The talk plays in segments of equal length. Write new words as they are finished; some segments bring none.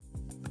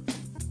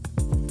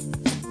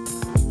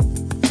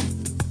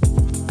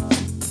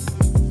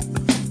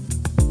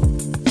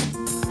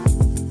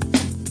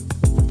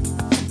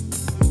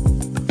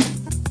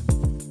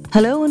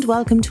Hello and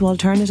welcome to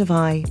Alternative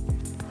I,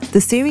 the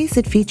series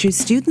that features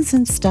students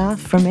and staff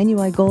from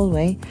NUI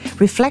Galway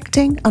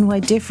reflecting on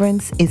why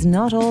difference is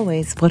not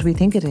always what we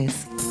think it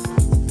is.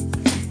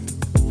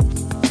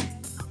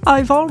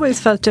 I've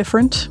always felt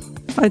different.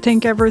 I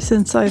think ever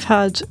since I've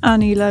had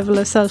any level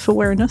of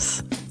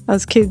self-awareness,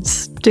 as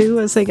kids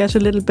do as they get a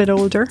little bit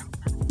older.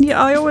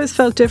 Yeah, I always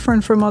felt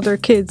different from other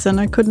kids and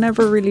I could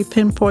never really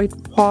pinpoint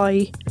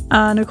why.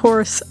 And of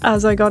course,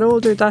 as I got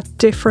older, that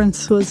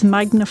difference was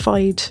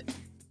magnified.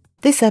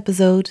 This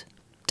episode,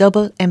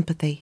 Double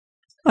Empathy.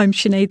 I'm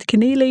Sinéad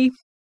Conneelly.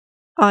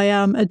 I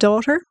am a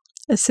daughter,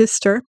 a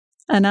sister,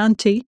 an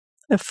auntie,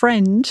 a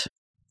friend,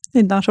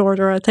 in that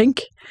order I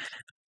think,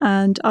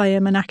 and I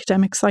am an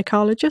academic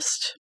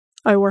psychologist.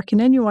 I work in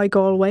NUI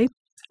Galway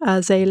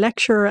as a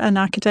lecturer and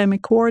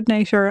academic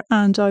coordinator,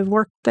 and I've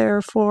worked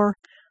there for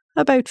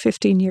about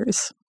 15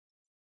 years.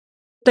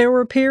 There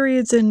were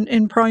periods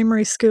in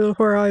primary school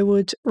where I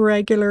would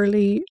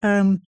regularly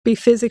be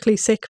physically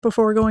sick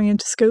before going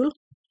into school,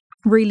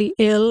 really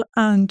ill,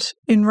 and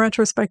in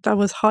retrospect that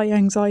was high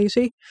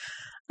anxiety.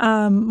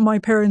 My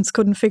parents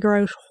couldn't figure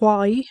out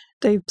why.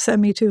 They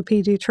sent me to a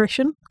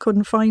paediatrician,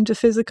 couldn't find a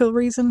physical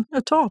reason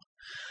at all.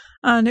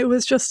 And it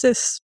was just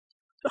this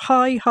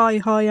high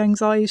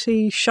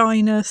anxiety,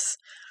 shyness,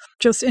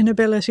 just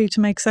inability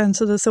to make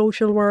sense of the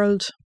social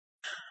world.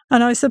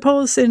 And I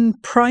suppose in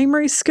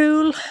primary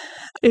school,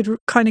 it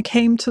kind of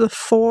came to the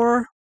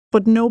fore,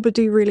 but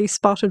nobody really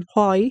spotted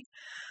why.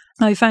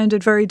 I found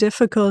it very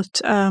difficult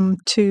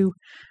to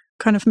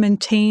kind of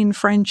maintain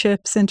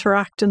friendships,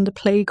 interact in the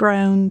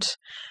playground.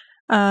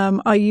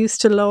 I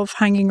used to love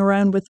hanging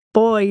around with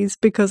boys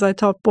because I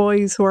thought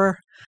boys were,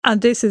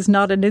 and this is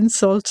not an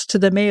insult to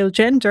the male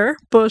gender,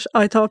 but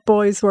I thought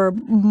boys were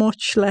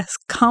much less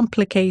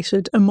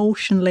complicated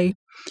emotionally.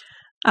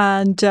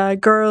 And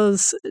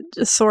girls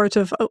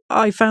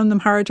I found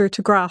them harder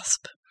to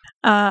grasp.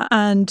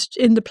 And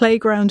in the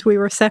playground, we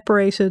were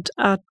separated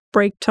at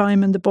break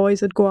time, and the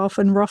boys would go off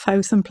and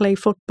roughhouse and play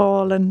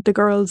football, and the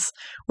girls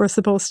were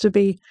supposed to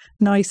be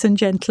nice and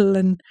gentle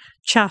and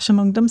chat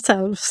among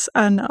themselves,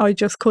 and I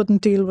just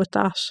couldn't deal with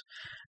that.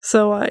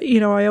 So,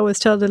 I always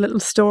tell the little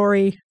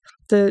story.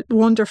 The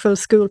wonderful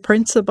school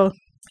principal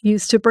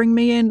used to bring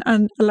me in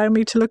and allow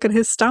me to look at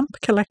his stamp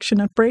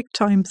collection at break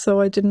time, so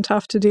I didn't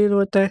have to deal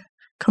with the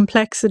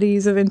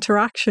complexities of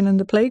interaction in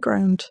the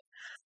playground.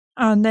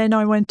 And then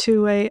I went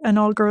to an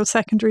all-girls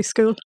secondary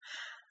school,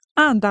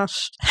 and that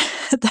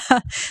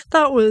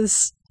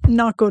was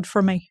not good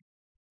for me.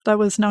 That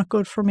was not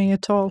good for me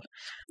at all.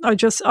 I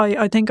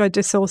think I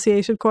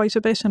dissociated quite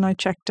a bit and I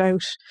checked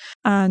out.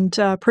 And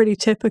pretty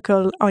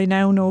typical, I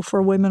now know,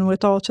 for women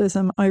with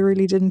autism, I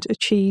really didn't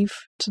achieve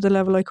to the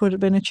level I could have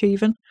been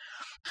achieving.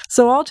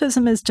 So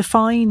autism is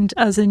defined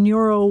as a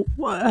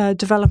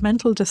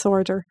neurodevelopmental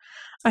disorder.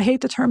 I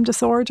hate the term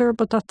disorder,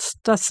 but that's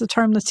the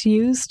term that's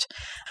used.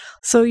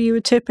 So you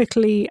would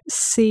typically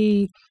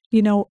see,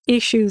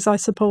 issues, I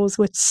suppose,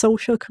 with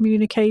social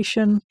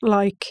communication,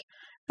 like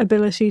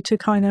ability to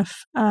kind of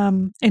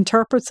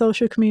interpret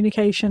social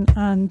communication,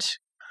 and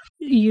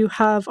you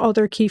have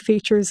other key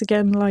features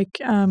again,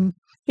 like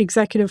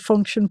executive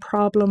function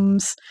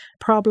problems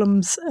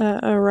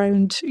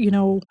around,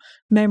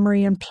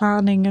 memory and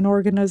planning and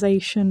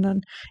organization.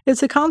 And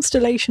it's a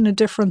constellation of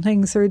different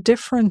things. There are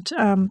different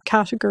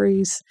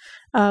categories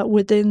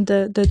within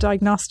the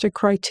diagnostic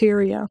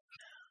criteria.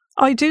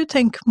 I do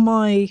think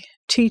my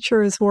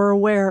teachers were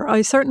aware.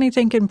 I certainly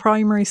think in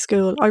primary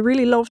school, I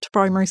really loved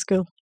primary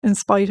school in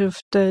spite of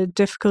the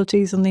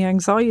difficulties and the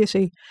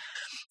anxiety.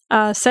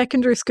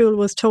 Secondary school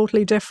was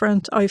totally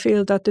different. I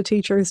feel that the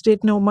teachers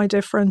did know my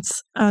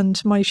difference and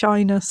my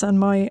shyness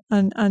and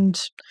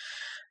and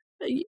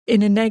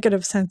in a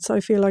negative sense, I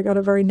feel I got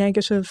a very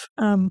negative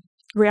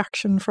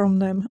reaction from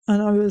them,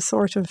 and I was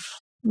sort of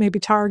maybe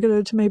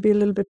targeted, maybe a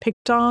little bit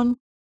picked on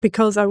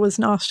because I was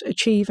not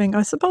achieving.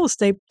 I suppose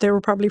they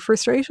were probably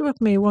frustrated with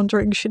me,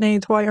 wondering,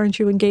 Sinead, why aren't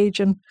you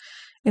engaging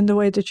in the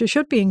way that you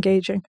should be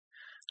engaging?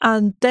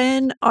 And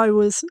then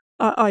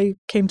I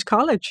came to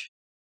college.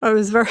 I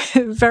was very,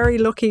 very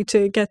lucky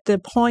to get the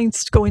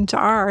points to go into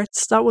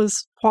arts. That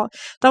was all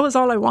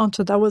I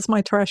wanted. That was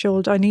my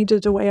threshold. I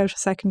needed a way out of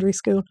secondary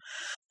school.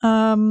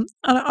 And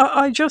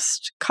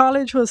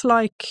college was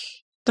like,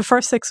 the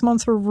first 6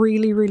 months were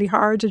really, really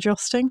hard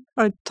adjusting.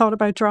 I thought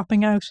about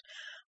dropping out.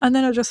 And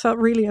then I just felt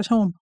really at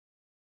home.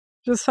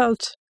 Just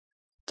felt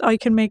I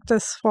can make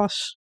this what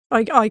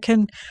I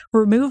can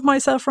remove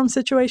myself from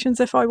situations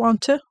if I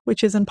want to,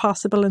 which is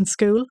impossible in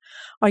school.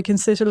 I can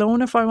sit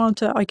alone if I want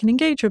to. I can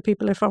engage with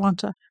people if I want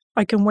to.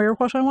 I can wear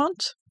what I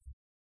want.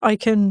 I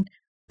can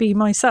be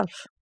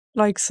myself.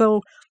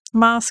 So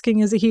masking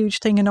is a huge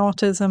thing in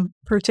autism,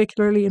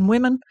 particularly in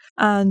women.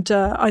 And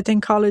I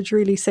think college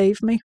really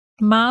saved me.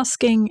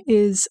 Masking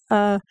is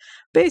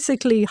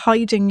basically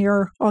hiding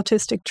your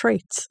autistic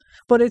traits.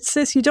 But it's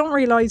this, you don't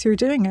realize you're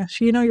doing it.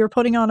 You're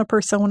putting on a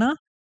persona.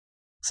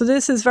 So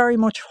this is very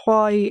much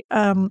why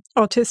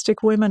autistic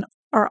women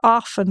are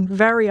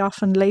very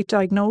often late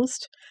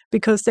diagnosed,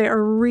 because they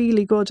are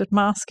really good at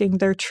masking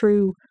their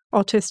true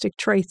autistic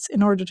traits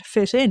in order to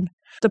fit in.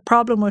 The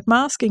problem with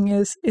masking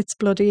is it's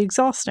bloody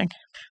exhausting.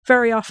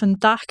 Very often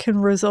that can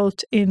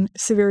result in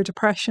severe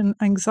depression,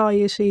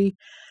 anxiety,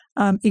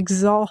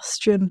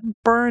 exhaustion,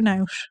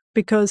 burnout,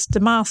 because the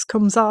mask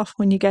comes off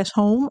when you get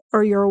home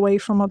or you're away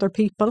from other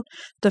people.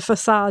 The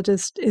facade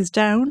is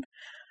down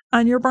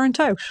and you're burnt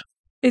out.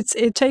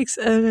 It takes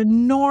an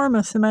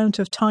enormous amount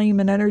of time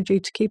and energy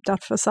to keep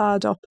that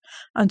facade up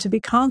and to be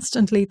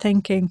constantly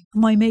thinking,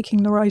 am I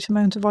making the right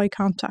amount of eye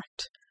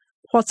contact?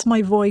 What's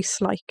my voice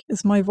like?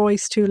 Is my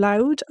voice too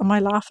loud? Am I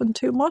laughing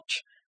too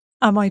much?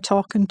 Am I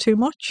talking too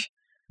much?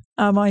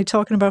 Am I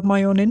talking about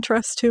my own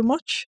interests too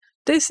much?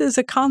 This is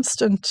a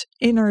constant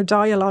inner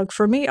dialogue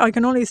for me. I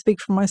can only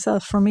speak for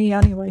myself, for me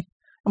anyway.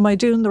 Am I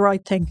doing the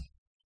right thing?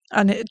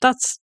 And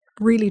that's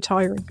really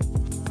tiring.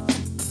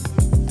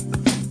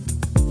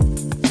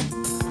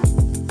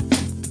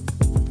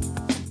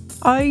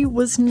 I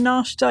was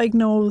not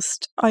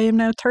diagnosed. I am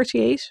now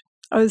 38.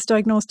 I was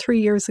diagnosed 3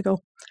 years ago.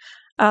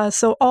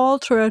 So all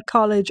throughout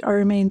college, I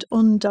remained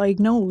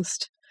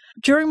undiagnosed.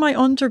 During my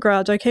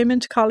undergrad, I came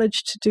into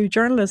college to do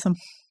journalism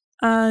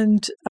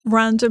and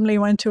randomly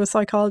went to a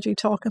psychology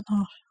talk and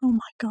thought, oh my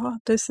God,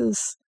 this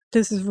is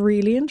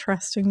really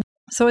interesting.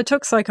 So I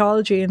took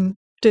psychology and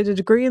did a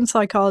degree in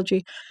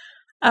psychology.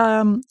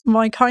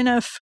 My kind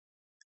of,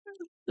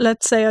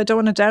 let's say, I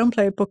don't want to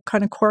downplay it, but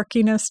kind of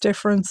quirkiness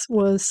difference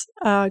was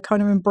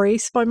kind of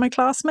embraced by my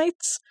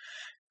classmates.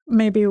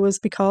 Maybe it was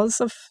because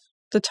of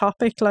the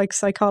topic, like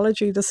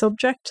psychology, the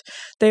subject.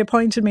 They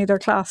appointed me their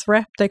class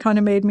rep. They kind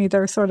of made me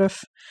their sort of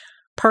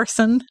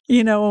person,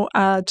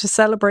 to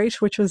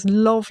celebrate, which was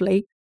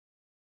lovely.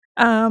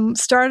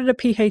 Started a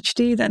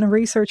PhD, then a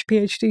research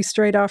PhD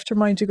straight after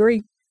my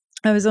degree.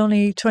 I was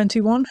only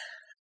 21.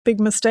 Big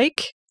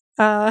mistake.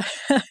 I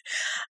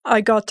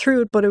got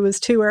through it, but it was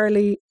too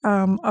early.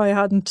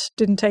 I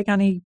didn't take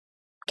any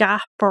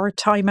gap or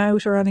time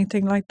out or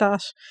anything like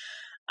that.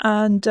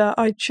 And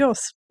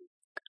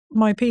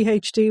my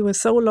PhD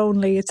was so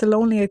lonely. It's a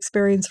lonely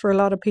experience for a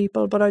lot of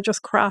people, but I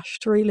just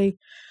crashed really.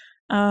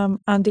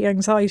 And the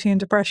anxiety and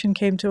depression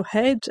came to a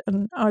head,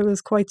 and I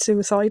was quite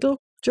suicidal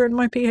during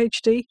my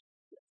PhD.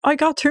 I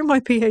got through my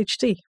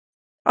PhD.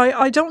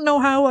 I don't know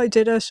how I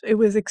did it. It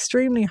was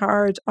extremely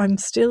hard. I'm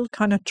still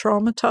kind of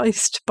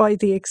traumatized by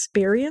the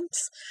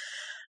experience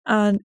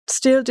and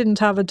still didn't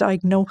have a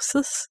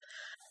diagnosis.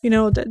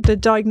 The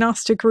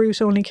diagnostic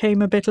route only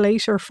came a bit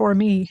later for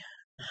me.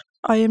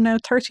 I am now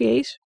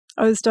 38.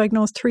 I was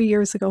diagnosed 3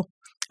 years ago.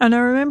 And I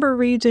remember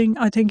reading,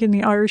 I think in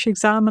the Irish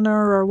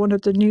Examiner or one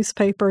of the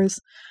newspapers,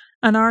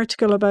 an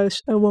article about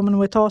a woman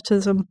with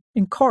autism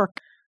in Cork.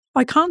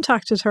 I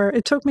contacted her.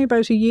 It took me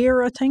about a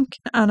year, I think.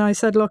 And I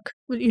said, look,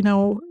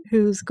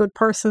 who's a good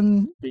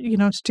person,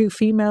 to do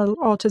female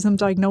autism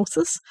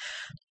diagnosis.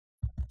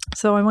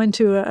 So I went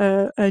to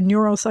a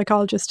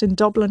neuropsychologist in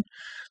Dublin,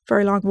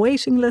 very long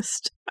waiting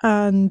list,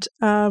 and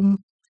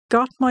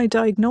got my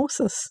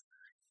diagnosis.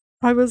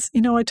 I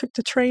took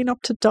the train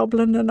up to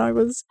Dublin and I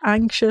was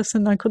anxious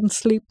and I couldn't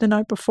sleep the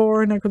night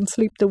before and I couldn't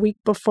sleep the week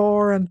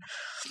before. And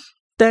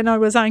then I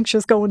was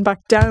anxious going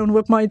back down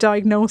with my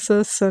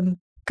diagnosis. And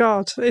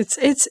God, it's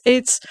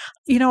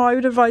I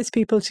would advise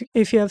people to,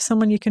 if you have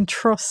someone you can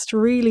trust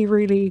really,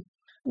 really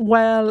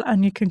well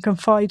and you can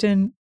confide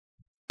in,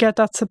 get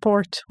that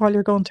support while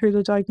you're going through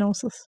the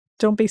diagnosis.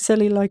 Don't be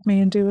silly like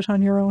me and do it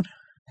on your own.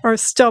 Or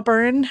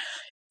stubborn.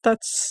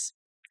 It's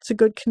a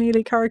good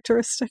Conneelly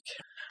characteristic.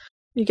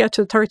 You get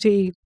to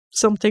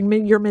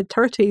 30-something, your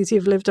mid-30s,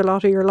 you've lived a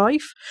lot of your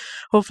life,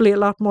 hopefully a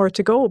lot more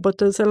to go, but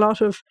there's a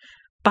lot of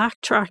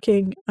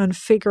backtracking and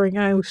figuring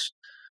out.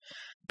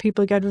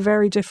 People get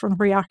very different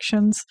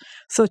reactions,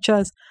 such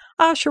as,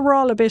 sure, we're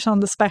all a bit on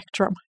the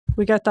spectrum.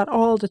 We get that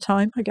all the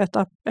time. I get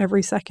that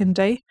every second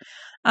day.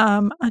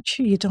 And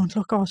you don't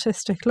look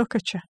autistic. Look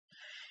at you.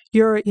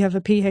 You have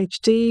a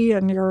PhD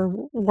and you're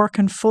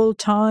working full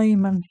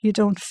time and you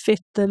don't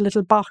fit the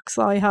little box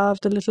I have,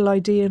 the little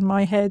idea in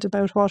my head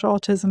about what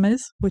autism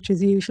is, which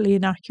is usually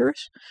inaccurate.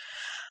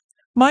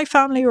 My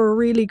family were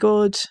really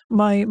good.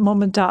 My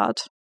mum and dad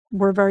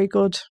were very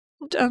good.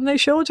 And they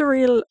showed a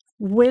real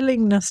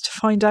willingness to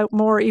find out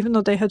more, even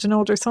though they had an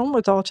older son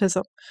with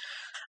autism.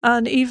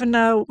 And even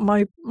now,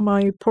 my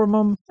poor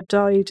mum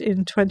died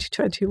in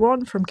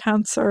 2021 from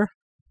cancer.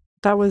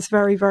 That was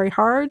very, very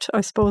hard,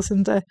 I suppose,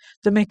 in the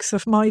mix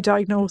of my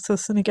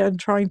diagnosis and again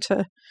trying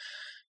to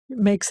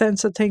make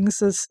sense of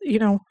things as,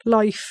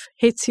 life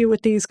hits you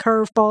with these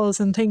curveballs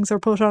and things are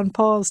put on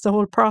pause, the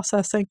whole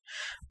processing.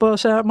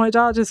 But my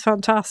dad is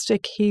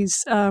fantastic.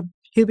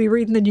 He'll be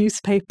reading the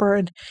newspaper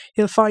and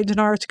he'll find an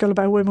article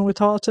about women with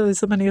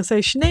autism and he'll say,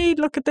 Sinead,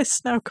 look at this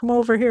now, come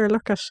over here,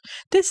 look at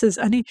this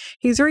and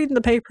he's reading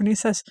the paper and he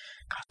says,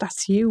 God,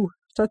 that's you.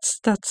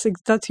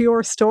 That's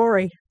your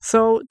story.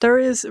 So there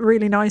is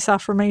really nice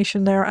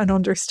affirmation there and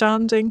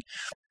understanding.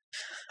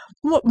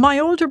 My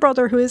older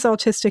brother, who is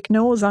autistic,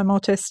 knows I'm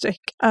autistic.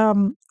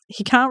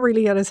 He can't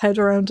really get his head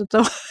around it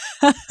though,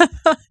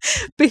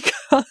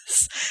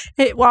 because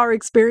our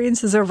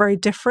experiences are very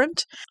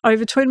different. I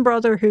have a twin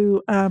brother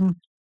who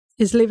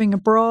is living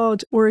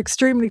abroad. We're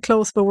extremely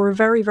close, but we're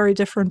very, very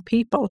different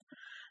people.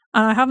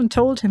 And I haven't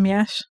told him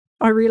yet.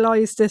 I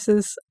realise this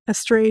is a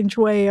strange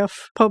way of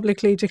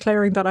publicly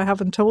declaring that I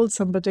haven't told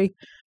somebody.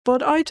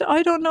 But I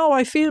don't know.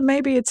 I feel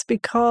maybe it's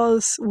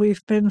because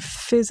we've been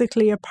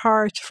physically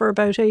apart for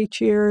about 8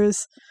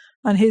 years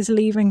and his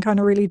leaving kind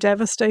of really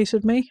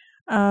devastated me.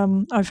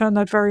 I found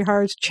that very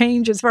hard.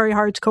 Change is very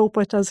hard to cope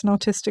with as an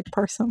autistic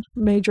person.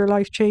 Major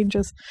life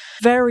changes.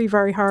 Very,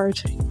 very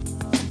hard.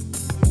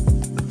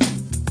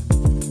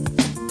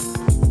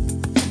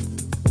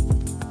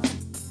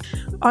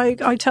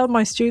 I tell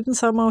my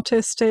students I'm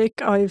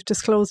autistic. I've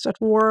disclosed at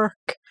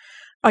work.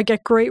 I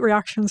get great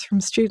reactions from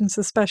students,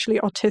 especially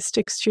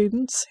autistic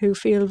students who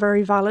feel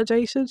very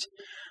validated.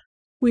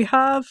 We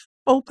have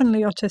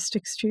openly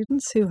autistic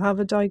students who have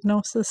a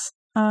diagnosis,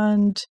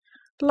 and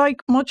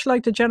much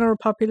like the general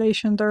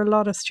population, there are a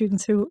lot of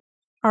students who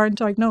aren't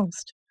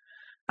diagnosed.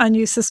 And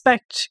you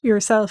suspect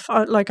yourself,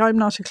 I'm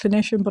not a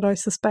clinician, but I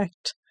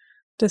suspect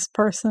this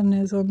person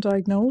is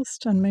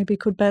undiagnosed and maybe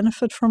could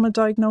benefit from a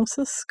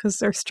diagnosis because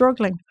they're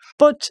struggling.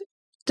 But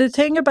the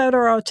thing about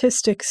our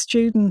autistic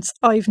students,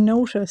 I've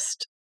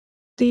noticed,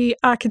 the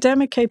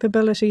academic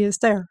capability is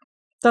there.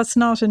 That's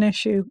not an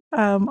issue.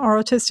 Our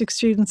autistic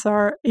students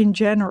are, in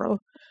general,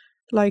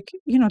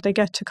 they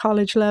get to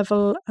college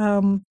level.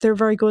 They're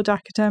very good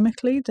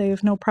academically. They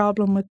have no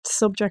problem with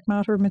subject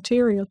matter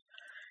material.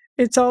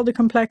 It's all the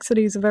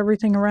complexities of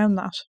everything around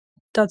that.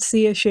 That's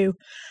the issue.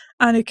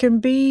 And it can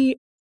be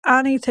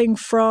anything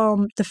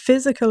from the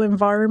physical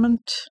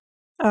environment,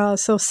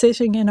 so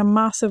sitting in a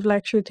massive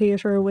lecture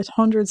theatre with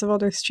hundreds of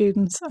other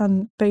students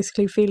and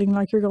basically feeling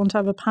like you're going to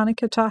have a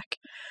panic attack,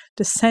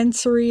 the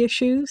sensory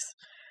issues,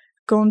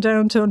 going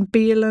down to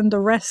Beelan, the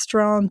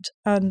restaurant,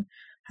 and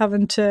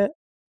having to,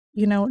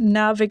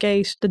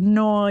 navigate the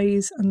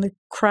noise and the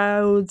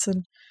crowds.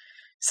 And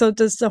so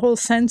there's the whole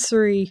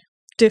sensory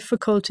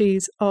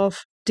difficulties of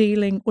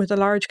dealing with a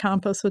large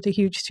campus with a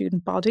huge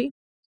student body.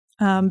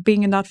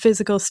 Being in that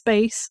physical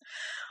space.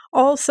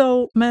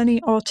 Also,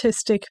 many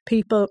autistic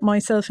people,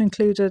 myself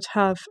included,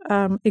 have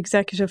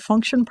executive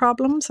function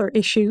problems or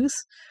issues.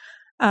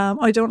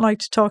 I don't like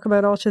to talk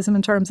about autism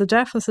in terms of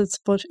deficits,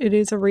 but it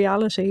is a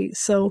reality.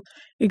 So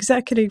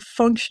executive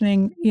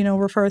functioning,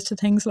 refers to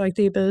things like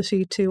the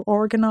ability to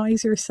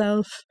organize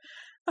yourself,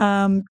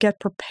 get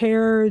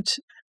prepared,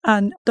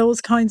 and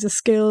those kinds of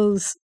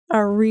skills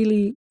are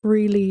really,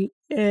 really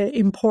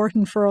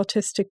important for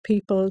autistic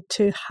people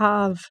to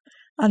have.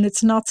 And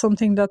it's not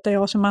something that they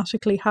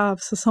automatically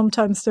have. So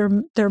sometimes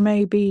there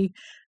may be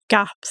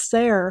gaps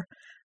there.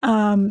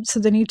 So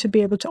they need to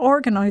be able to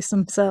organize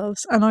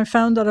themselves. And I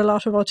found that a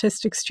lot of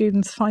autistic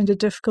students find it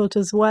difficult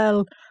as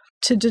well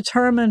to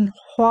determine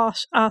what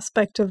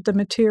aspect of the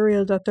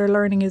material that they're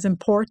learning is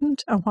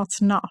important and what's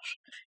not.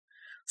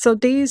 So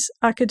these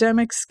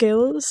academic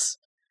skills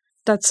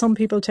that some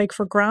people take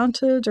for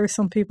granted or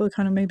some people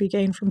kind of maybe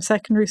gain from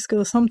secondary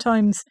school,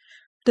 sometimes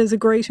there's a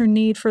greater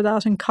need for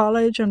that in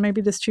college, and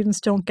maybe the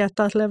students don't get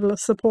that level of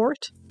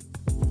support.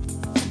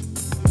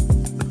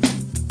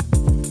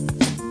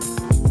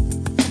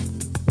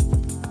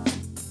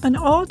 An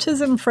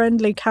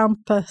autism-friendly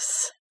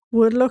campus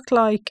would look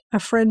like a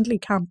friendly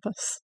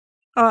campus,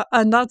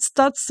 and that's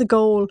the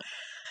goal.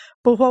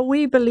 But what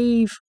we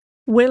believe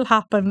will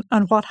happen,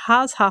 and what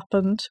has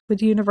happened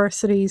with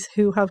universities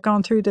who have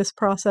gone through this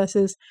process,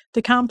 is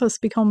the campus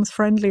becomes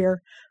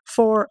friendlier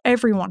for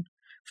everyone.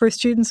 For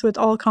students with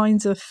all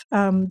kinds of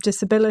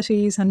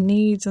disabilities and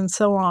needs and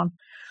so on.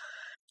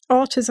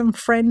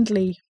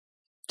 Autism-friendly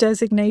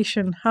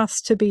designation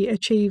has to be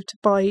achieved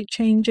by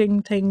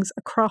changing things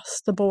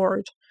across the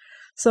board.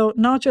 So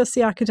not just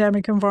the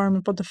academic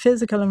environment, but the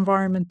physical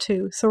environment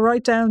too. So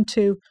right down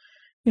to,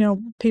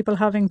 people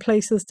having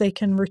places they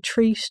can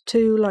retreat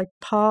to, like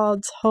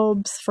pods,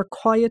 hubs for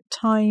quiet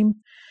time,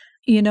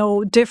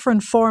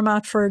 different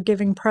format for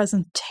giving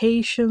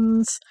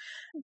presentations,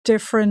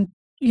 different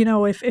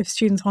if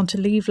students want to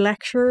leave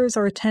lectures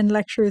or attend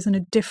lectures in a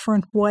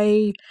different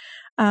way,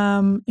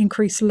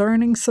 increase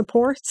learning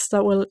supports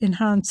that will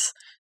enhance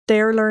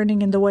their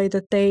learning in the way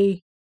that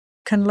they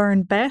can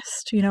learn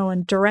best,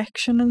 and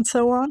direction and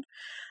so on.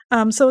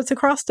 So it's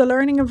across the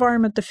learning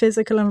environment, the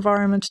physical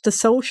environment, the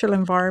social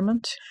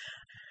environment.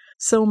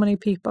 So many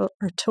people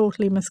are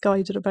totally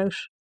misguided about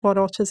what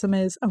autism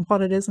is and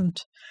what it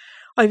isn't.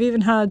 I've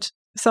even had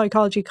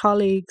psychology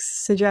colleagues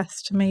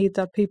suggest to me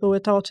that people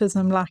with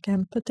autism lack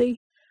empathy.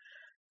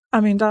 I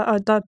mean,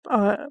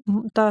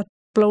 that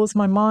blows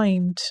my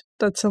mind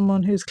that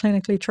someone who's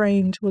clinically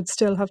trained would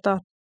still have that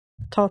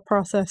thought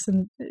process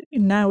in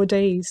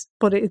nowadays,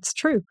 but it's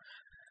true.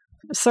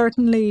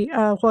 Certainly,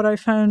 what I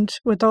found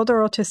with other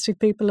autistic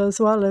people as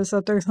well is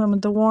that they're some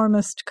of the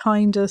warmest,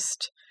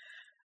 kindest,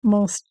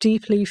 most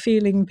deeply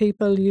feeling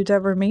people you'd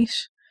ever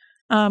meet.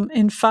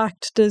 In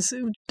fact,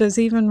 there's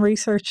even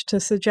research to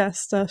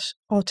suggest that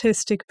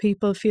autistic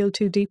people feel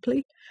too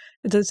deeply.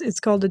 It's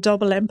called the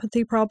double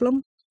empathy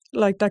problem.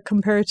 Like that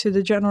compared to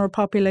the general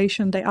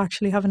population, they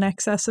actually have an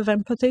excess of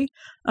empathy,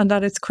 and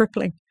that it's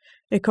crippling.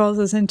 It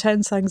causes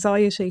intense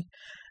anxiety.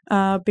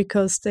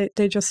 because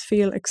they just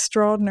feel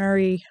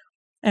extraordinary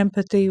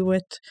empathy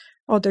with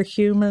other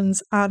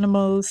humans,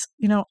 animals,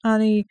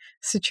 any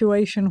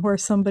situation where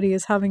somebody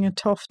is having a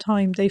tough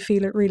time, they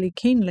feel it really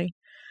keenly.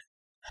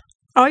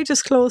 I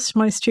disclose to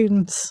my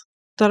students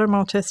that I'm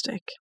autistic.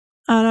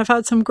 And I've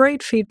had some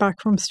great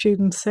feedback from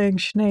students saying,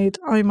 Sinead,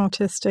 I'm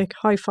autistic,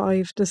 high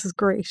five, this is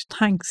great,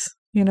 thanks.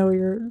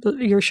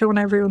 You're showing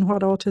everyone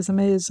what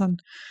autism is and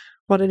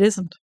what it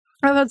isn't.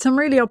 I've had some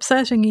really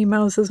upsetting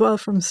emails as well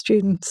from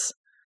students,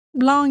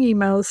 long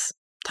emails,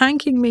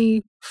 thanking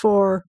me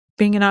for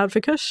being an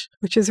advocate,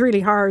 which is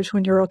really hard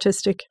when you're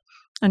autistic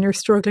and you're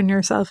struggling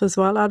yourself as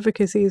well.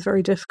 Advocacy is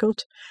very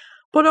difficult.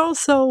 But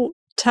also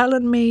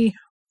telling me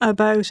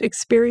about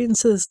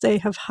experiences they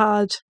have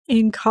had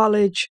in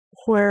college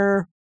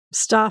where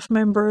staff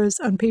members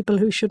and people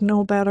who should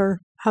know better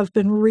have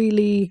been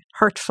really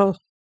hurtful.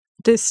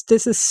 This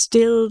is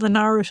still the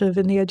narrative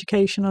in the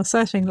educational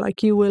setting.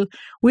 Like,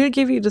 we'll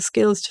give you the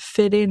skills to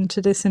fit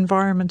into this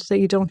environment that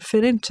you don't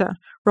fit into,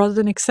 rather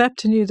than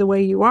accepting you the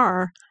way you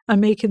are and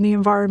making the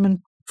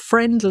environment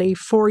friendly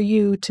for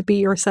you to be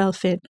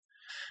yourself in.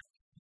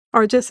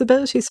 Our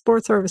disability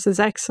support service is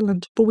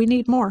excellent, but we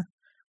need more.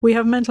 We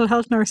have mental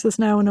health nurses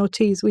now and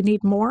OTs. We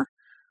need more.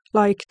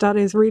 Like, that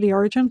is really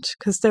urgent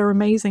because they're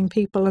amazing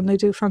people and they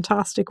do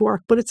fantastic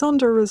work, but it's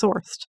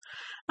under-resourced.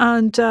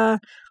 And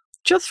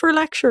just for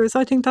lecturers,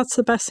 I think that's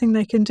the best thing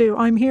they can do.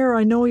 I'm here,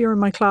 I know you're in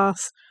my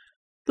class.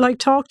 Like,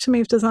 talk to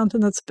me if there's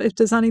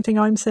anything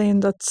I'm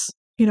saying that's,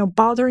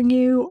 bothering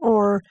you,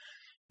 or,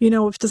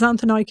 if there's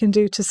anything I can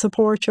do to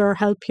support you or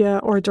help you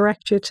or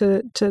direct you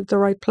to the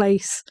right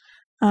place.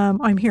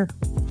 I'm here.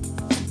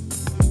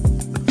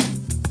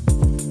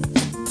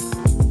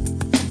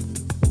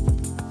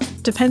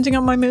 Depending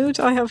on my mood,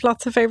 I have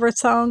lots of favourite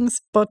songs,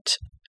 but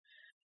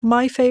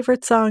my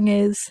favourite song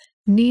is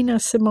Nina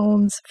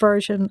Simone's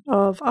version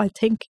of I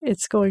Think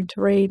It's Going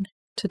to Rain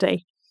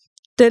Today.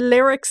 The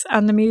lyrics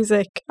and the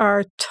music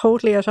are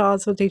totally at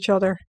odds with each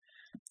other.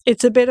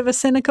 It's a bit of a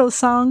cynical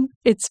song.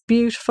 It's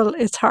beautiful.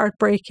 It's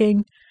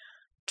heartbreaking.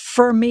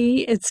 For me,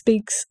 it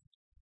speaks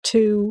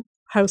to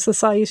how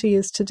society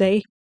is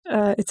today.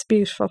 It's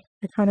beautiful.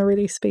 It kind of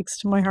really speaks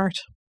to my heart.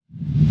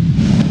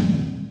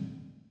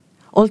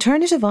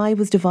 Alternative I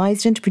was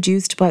devised and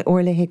produced by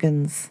Orla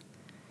Higgins.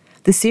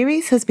 The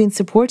series has been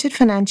supported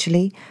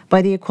financially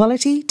by the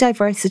Equality,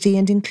 Diversity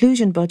and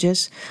Inclusion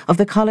budget of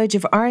the College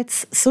of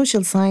Arts,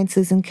 Social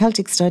Sciences and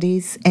Celtic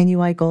Studies,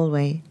 NUI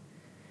Galway.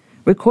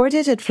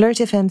 Recorded at Flirt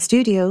FM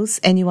Studios,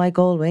 NUI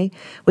Galway,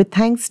 with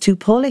thanks to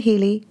Paula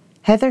Healy,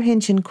 Heather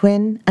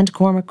Hinchin-Quinn and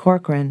Cormac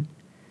Corcoran.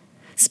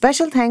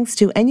 Special thanks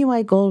to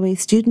NUI Galway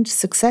Student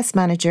Success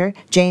Manager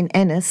Jane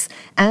Ennis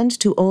and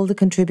to all the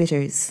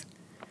contributors.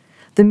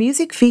 The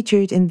music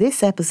featured in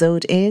this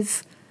episode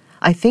is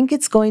I Think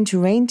It's Going to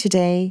Rain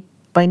Today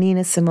by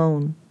Nina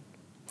Simone.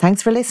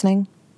 Thanks for listening.